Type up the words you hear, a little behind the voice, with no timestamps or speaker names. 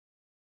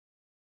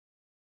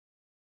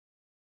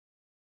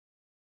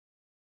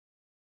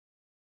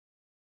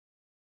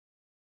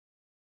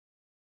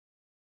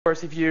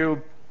course, if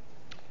you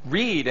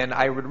read, and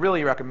I would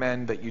really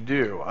recommend that you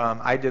do.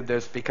 I did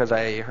this because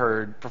I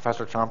heard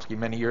Professor Chomsky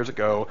many years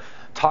ago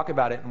talk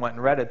about it and went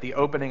and read it, the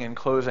opening and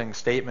closing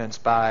statements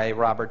by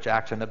Robert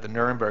Jackson at the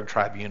Nuremberg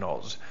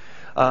tribunals.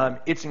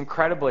 It's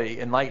incredibly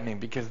enlightening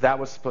because that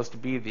was supposed to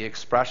be the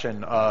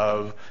expression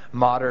of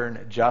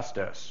modern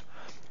justice.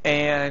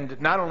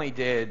 And not only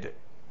did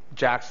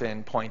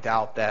Jackson point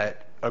out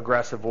that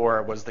aggressive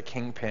war was the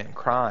kingpin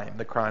crime,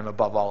 the crime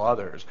above all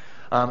others,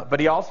 but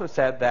he also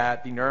said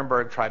that the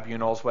Nuremberg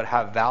tribunals would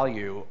have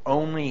value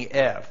only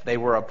if they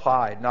were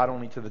applied not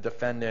only to the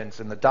defendants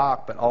in the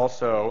dock, but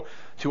also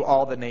to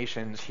all the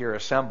nations here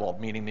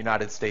assembled, meaning the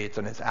United States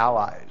and its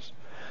allies.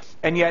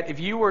 And yet, if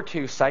you were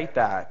to cite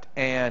that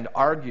and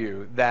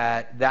argue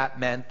that that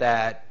meant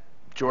that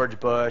George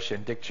Bush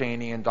and Dick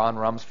Cheney and Don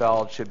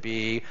Rumsfeld should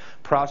be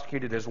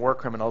prosecuted as war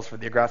criminals for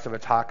the aggressive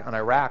attack on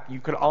Iraq,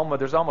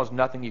 there's almost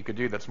nothing you could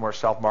do that's more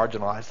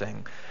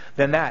self-marginalizing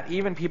than that.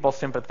 Even people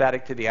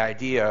sympathetic to the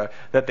idea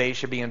that they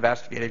should be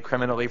investigated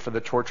criminally for the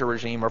torture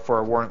regime or for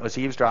a warrantless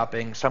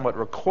eavesdropping somewhat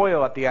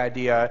recoil at the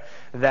idea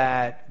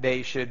that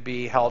they should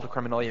be held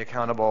criminally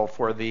accountable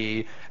for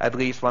the at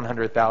least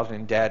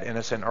 100,000 dead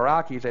innocent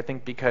Iraqis, I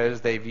think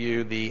because they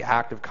view the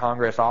act of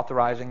Congress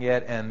authorizing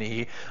it and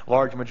the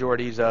large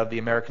majorities of the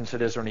American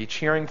citizenry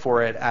cheering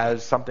for it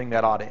as something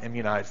that ought to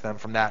immunize them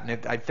from that. And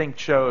it, I think,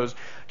 shows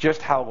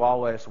just how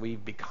lawless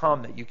we've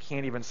become, that you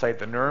can't even cite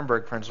the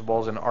Nuremberg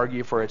principles and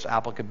argue for its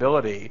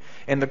applicability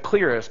in the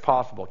clearest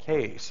possible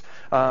case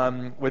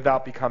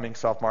without becoming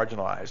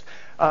self-marginalized.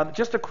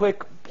 Just a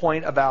quick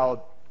point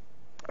about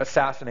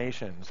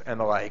assassinations and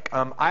the like.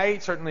 I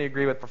certainly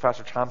agree with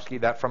Professor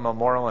Chomsky that from a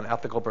moral and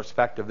ethical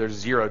perspective, there's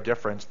zero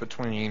difference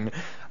between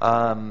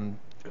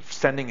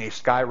sending a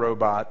sky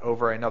robot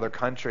over another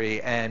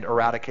country and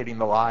eradicating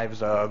the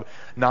lives of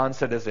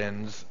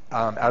non-citizens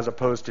as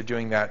opposed to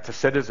doing that to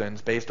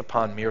citizens based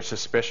upon mere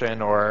suspicion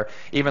or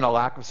even a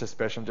lack of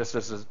suspicion, just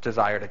as a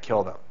desire to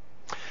kill them.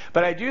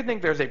 But I do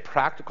think there's a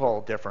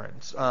practical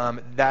difference.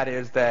 That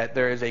is that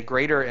there is a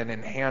greater and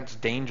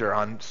enhanced danger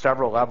on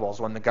several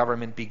levels when the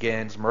government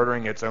begins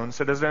murdering its own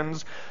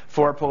citizens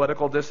for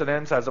political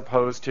dissidents as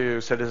opposed to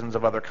citizens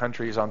of other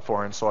countries on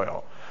foreign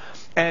soil.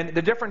 And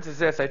the difference is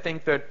this: I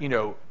think that,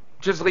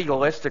 just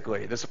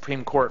legalistically, the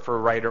Supreme Court,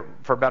 for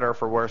better or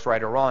for worse,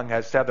 right or wrong,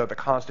 has said that the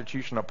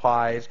Constitution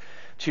applies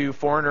to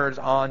foreigners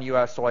on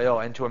U.S. soil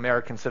and to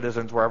American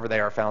citizens wherever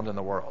they are found in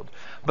the world.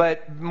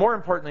 But more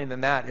importantly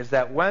than that is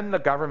that when the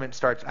government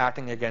starts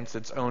acting against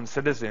its own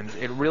citizens,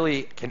 it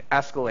really can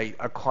escalate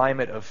a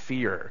climate of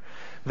fear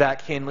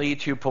that can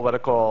lead to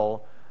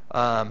political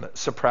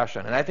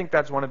suppression. And I think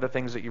that's one of the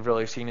things that you've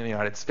really seen in the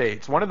United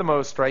States. One of the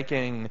most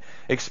striking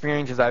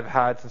experiences I've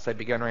had since I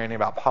began writing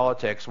about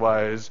politics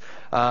was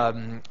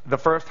the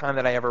first time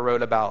that I ever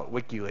wrote about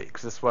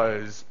WikiLeaks. This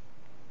was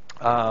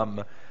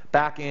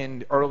back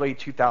in early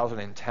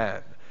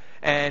 2010.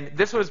 And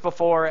this was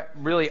before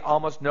really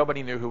almost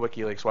nobody knew who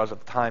WikiLeaks was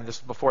at the time.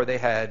 This was before they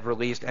had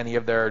released any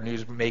of their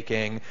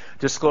news-making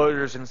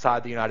disclosures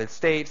inside the United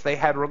States. They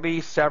had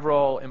released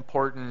several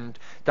important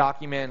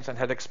documents and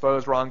had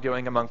exposed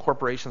wrongdoing among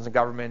corporations and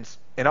governments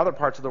in other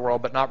parts of the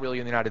world, but not really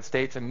in the United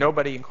States, and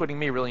nobody, including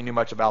me, really knew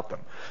much about them.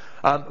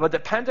 But the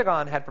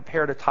Pentagon had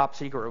prepared a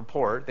top-secret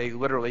report. They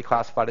literally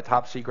classified it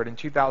top secret in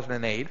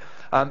 2008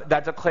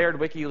 that declared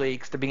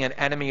WikiLeaks to be an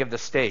enemy of the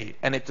state,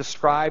 and it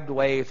described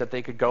ways that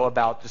they could go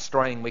about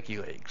destroying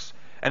WikiLeaks.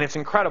 And it's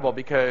incredible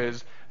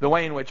because the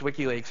way in which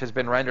WikiLeaks has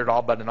been rendered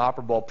all but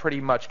inoperable pretty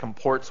much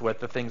comports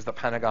with the things the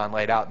Pentagon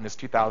laid out in this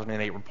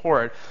 2008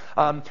 report.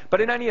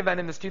 But in any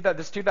event, in this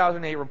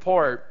 2008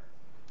 report,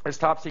 this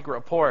top-secret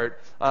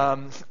report,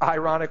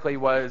 ironically,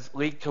 was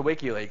leaked to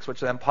WikiLeaks, which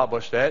then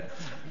published it.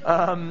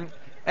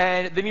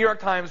 And the New York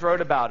Times wrote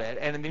about it.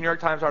 And the New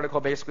York Times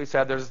article basically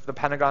said there's the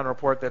Pentagon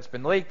report that's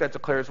been leaked that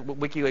declares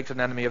WikiLeaks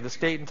an enemy of the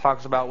state and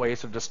talks about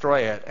ways to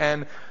destroy it.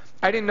 And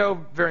I didn't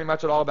know very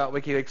much at all about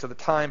WikiLeaks at the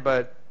time,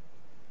 but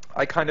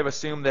I kind of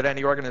assumed that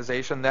any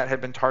organization that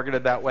had been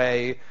targeted that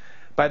way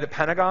by the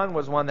Pentagon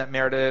was one that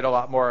merited a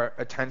lot more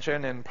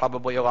attention and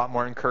probably a lot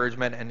more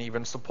encouragement and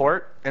even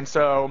support. And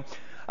so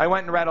I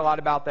went and read a lot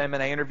about them,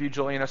 and I interviewed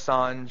Julian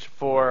Assange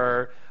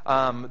for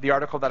the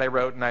article that I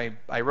wrote, and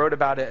I wrote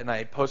about it, and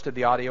I posted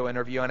the audio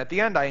interview, and at the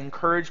end I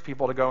encouraged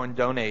people to go and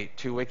donate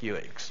to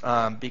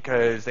WikiLeaks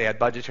because they had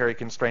budgetary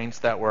constraints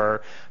that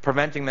were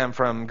preventing them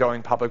from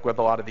going public with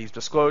a lot of these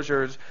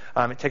disclosures.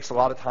 It takes a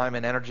lot of time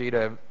and energy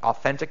to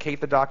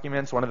authenticate the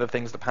documents. One of the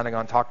things the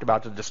Pentagon talked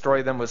about to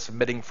destroy them was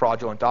submitting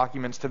fraudulent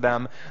documents to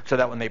them so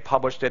that when they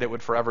published it, it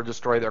would forever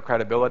destroy their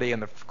credibility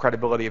and the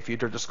credibility of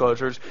future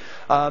disclosures.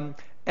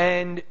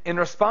 And in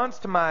response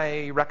to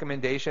my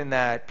recommendation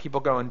that people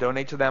go and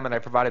donate to them, and I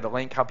provided a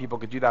link how people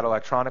could do that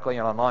electronically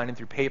and online and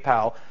through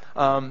PayPal,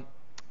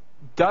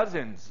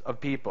 dozens of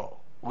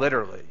people,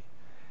 literally,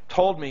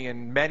 told me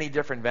in many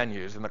different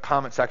venues, in the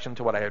comment section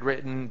to what I had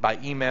written, by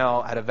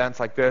email, at events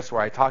like this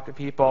where I talked to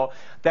people,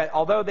 that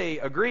although they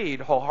agreed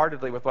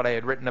wholeheartedly with what I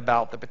had written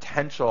about the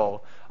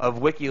potential of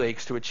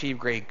WikiLeaks to achieve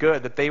great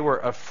good, that they were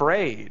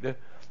afraid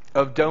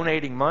of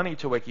donating money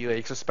to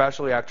WikiLeaks,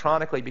 especially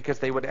electronically, because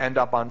they would end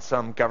up on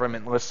some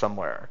government list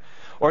somewhere,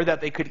 or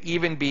that they could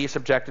even be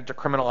subjected to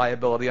criminal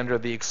liability under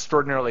the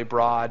extraordinarily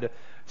broad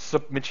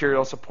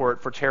material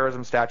support for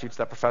terrorism statutes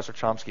that Professor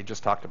Chomsky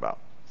just talked about.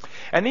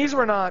 And these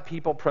were not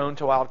people prone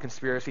to wild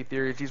conspiracy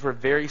theories. These were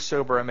very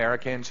sober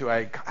Americans who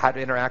I had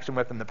interaction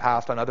with in the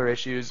past on other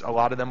issues. A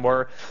lot of them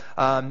were.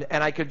 And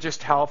I could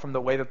just tell from the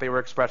way that they were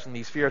expressing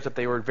these fears that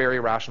they were very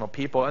rational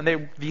people.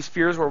 And these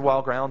fears were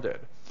well grounded.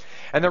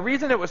 And the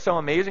reason it was so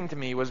amazing to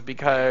me was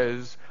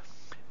because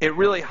it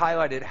really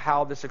highlighted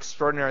how this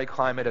extraordinary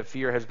climate of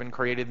fear has been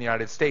created in the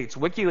United States.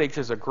 WikiLeaks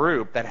is a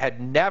group that had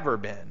never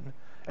been,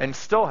 and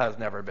still has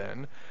never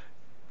been,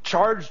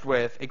 charged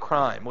with a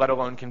crime, let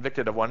alone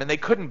convicted of one. And they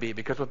couldn't be,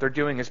 because what they're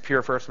doing is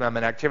pure First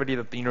Amendment activity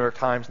that the New York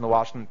Times and the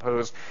Washington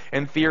Post,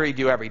 in theory,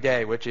 do every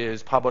day, which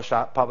is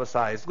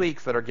publicize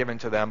leaks that are given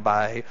to them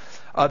by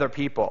other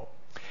people.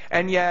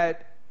 And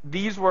yet,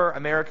 these were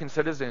American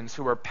citizens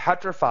who were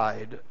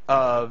petrified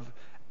of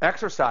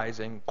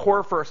exercising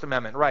core First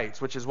Amendment rights,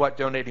 which is what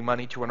donating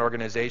money to an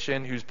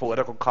organization whose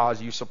political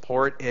cause you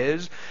support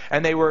is.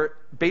 And they were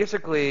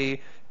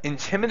basically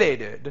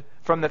intimidated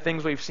from the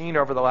things we've seen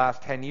over the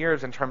last 10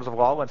 years in terms of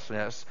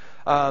lawlessness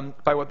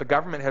by what the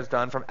government has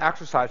done from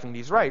exercising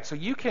these rights. So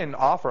you can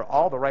offer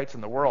all the rights in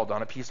the world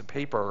on a piece of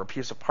paper or a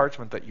piece of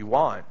parchment that you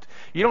want.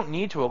 You don't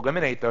need to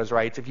eliminate those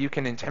rights if you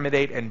can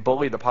intimidate and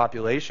bully the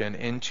population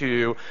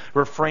into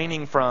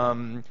refraining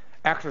from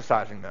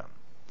exercising them.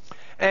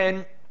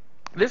 And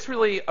this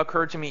really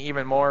occurred to me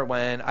even more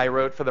when I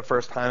wrote for the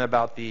first time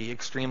about the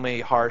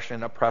extremely harsh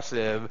and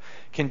oppressive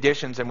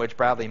conditions in which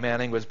Bradley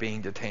Manning was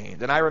being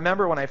detained. And I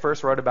remember when I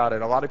first wrote about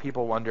it, a lot of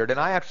people wondered, and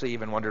I actually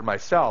even wondered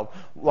myself,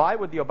 why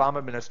would the Obama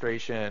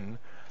administration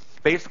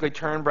basically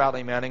turn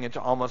Bradley Manning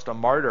into almost a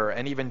martyr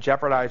and even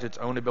jeopardize its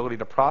own ability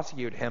to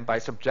prosecute him by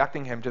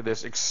subjecting him to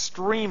this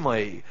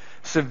extremely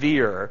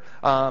severe,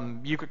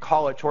 you could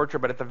call it torture,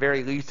 but at the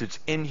very least it's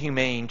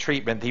inhumane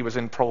treatment. He was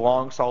in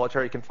prolonged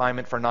solitary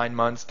confinement for 9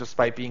 months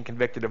despite being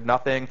convicted of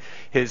nothing.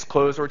 His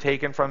clothes were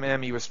taken from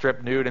him. He was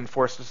stripped nude and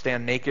forced to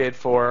stand naked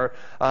for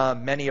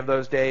many of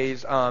those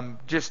days.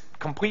 Just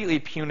completely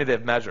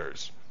punitive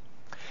measures.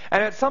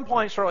 And at some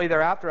point shortly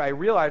thereafter, I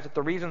realized that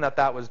the reason that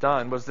that was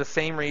done was the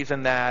same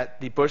reason that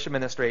the Bush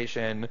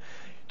administration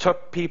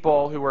took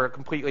people who were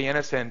completely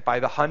innocent by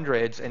the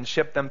hundreds and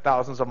shipped them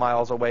thousands of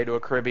miles away to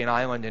a Caribbean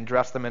island and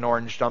dressed them in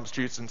orange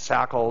jumpsuits and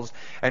shackles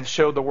and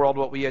showed the world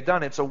what we had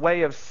done. It's a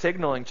way of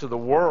signaling to the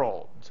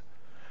world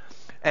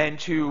and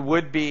to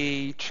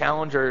would-be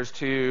challengers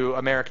to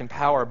American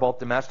power, both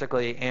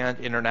domestically and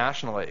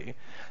internationally,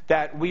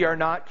 that we are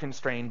not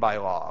constrained by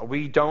law.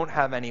 We don't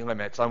have any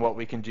limits on what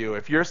we can do.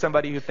 If you're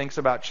somebody who thinks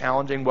about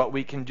challenging what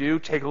we can do,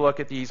 take a look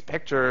at these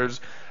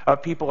pictures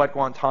of people at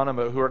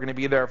Guantanamo who are going to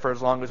be there for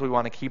as long as we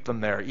want to keep them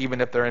there,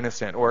 even if they're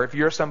innocent. Or if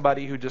you're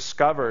somebody who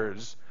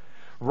discovers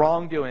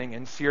wrongdoing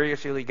and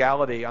serious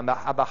illegality on the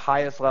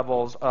highest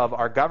levels of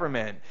our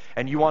government,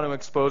 and you want to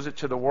expose it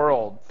to the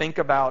world, think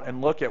about and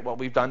look at what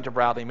we've done to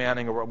Bradley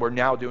Manning or what we're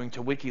now doing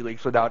to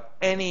WikiLeaks without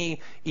any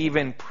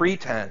even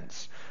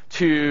pretense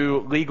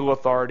to legal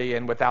authority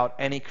and without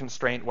any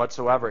constraint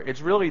whatsoever.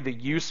 It's really the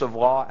use of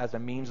law as a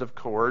means of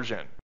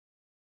coercion.